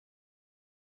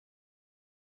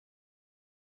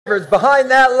keepers behind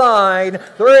that line.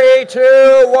 3,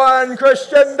 2, 1,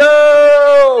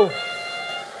 crescendo!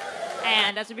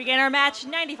 And as we begin our match,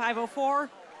 9504,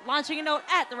 launching a note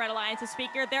at the Red Alliance's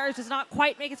speaker. Theirs does not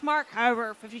quite make its mark.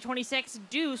 However, 5026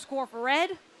 do score for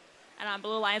Red. And on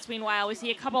Blue Alliance, meanwhile, we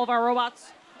see a couple of our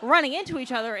robots running into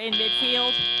each other in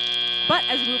midfield. But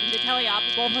as we move into teleop,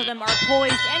 both of them are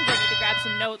poised and ready to grab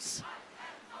some notes.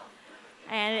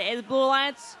 And it is Blue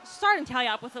Alliance starting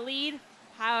teleop with a lead.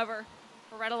 However,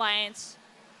 for Red Alliance,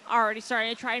 already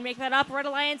starting to try and make that up. Red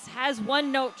Alliance has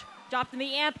one note dropped in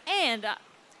the amp, and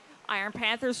Iron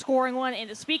Panther scoring one in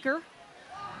the speaker.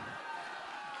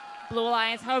 Blue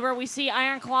Alliance, however, we see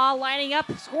Iron Claw lining up,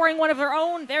 scoring one of their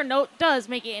own. Their note does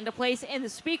make it into place in the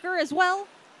speaker as well,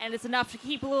 and it's enough to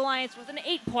keep Blue Alliance with an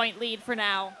 8-point lead for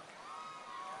now.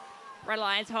 Red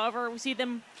Alliance, however, we see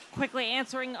them quickly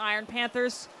answering Iron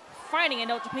Panthers, finding a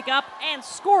note to pick up and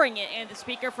scoring it in the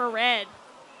speaker for Red.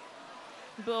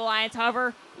 Blue Alliance,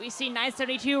 however, we see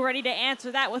 972 ready to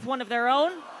answer that with one of their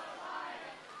own.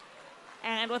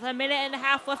 And with a minute and a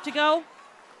half left to go,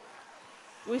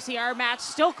 we see our match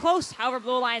still close. However,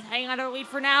 Blue Alliance hanging on to their lead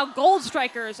for now. Gold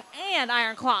Strikers and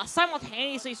Iron Claw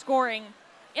simultaneously scoring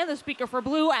in the speaker for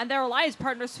Blue, and their alliance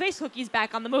partner Space Cookies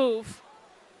back on the move.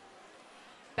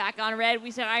 Back on Red,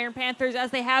 we see Iron Panthers, as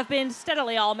they have been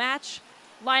steadily all match,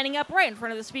 lining up right in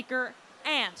front of the speaker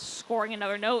and scoring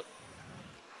another note.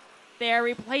 They are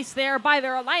replaced there by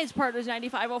their alliance partners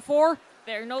 9504.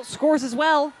 Their note scores as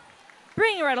well,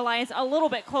 bringing Red Alliance a little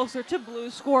bit closer to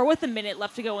Blue's score with a minute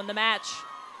left to go in the match.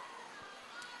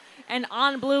 And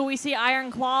on Blue, we see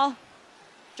Iron Claw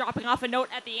dropping off a note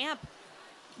at the amp.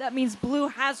 That means Blue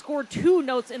has scored 2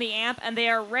 notes in the amp, and they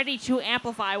are ready to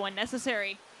amplify when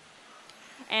necessary.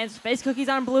 And Space Cookies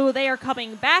on Blue, they are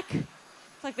coming back.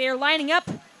 Looks like they are lining up,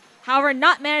 however,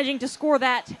 not managing to score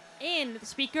that in the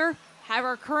speaker.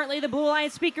 However, currently the Blue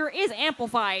Alliance speaker is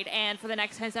amplified, and for the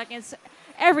next 10 seconds,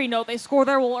 every note they score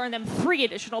there will earn them 3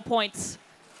 additional points.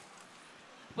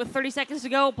 With 30 seconds to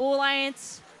go, Blue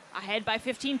Alliance ahead by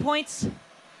 15 points.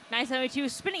 972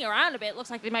 spinning around a bit.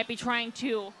 Looks like they might be trying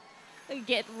to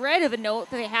get rid of a note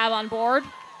that they have on board.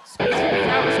 Space Cookies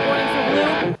are scoring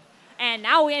for Blue. And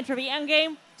now we enter the end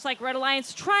game. It's like Red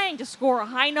Alliance trying to score a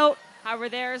high note. However,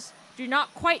 theirs do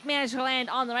not quite manage to land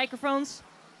on the microphones.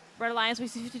 Red Alliance, we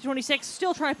see 5026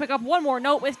 still trying to pick up one more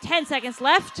note with 10 seconds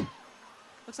left.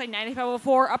 Looks like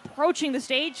 9504 approaching the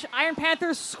stage. Iron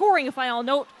Panthers scoring a final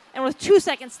note, and with 2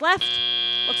 seconds left,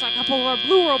 looks like a couple of our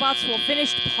Blue robots will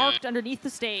finish parked underneath the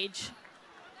stage.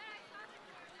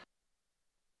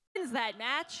 Wins that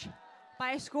match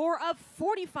by a score of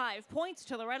 45 points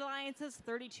to the Red Alliance's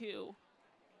 32.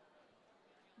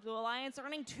 Blue Alliance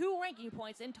earning 2 ranking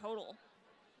points in total.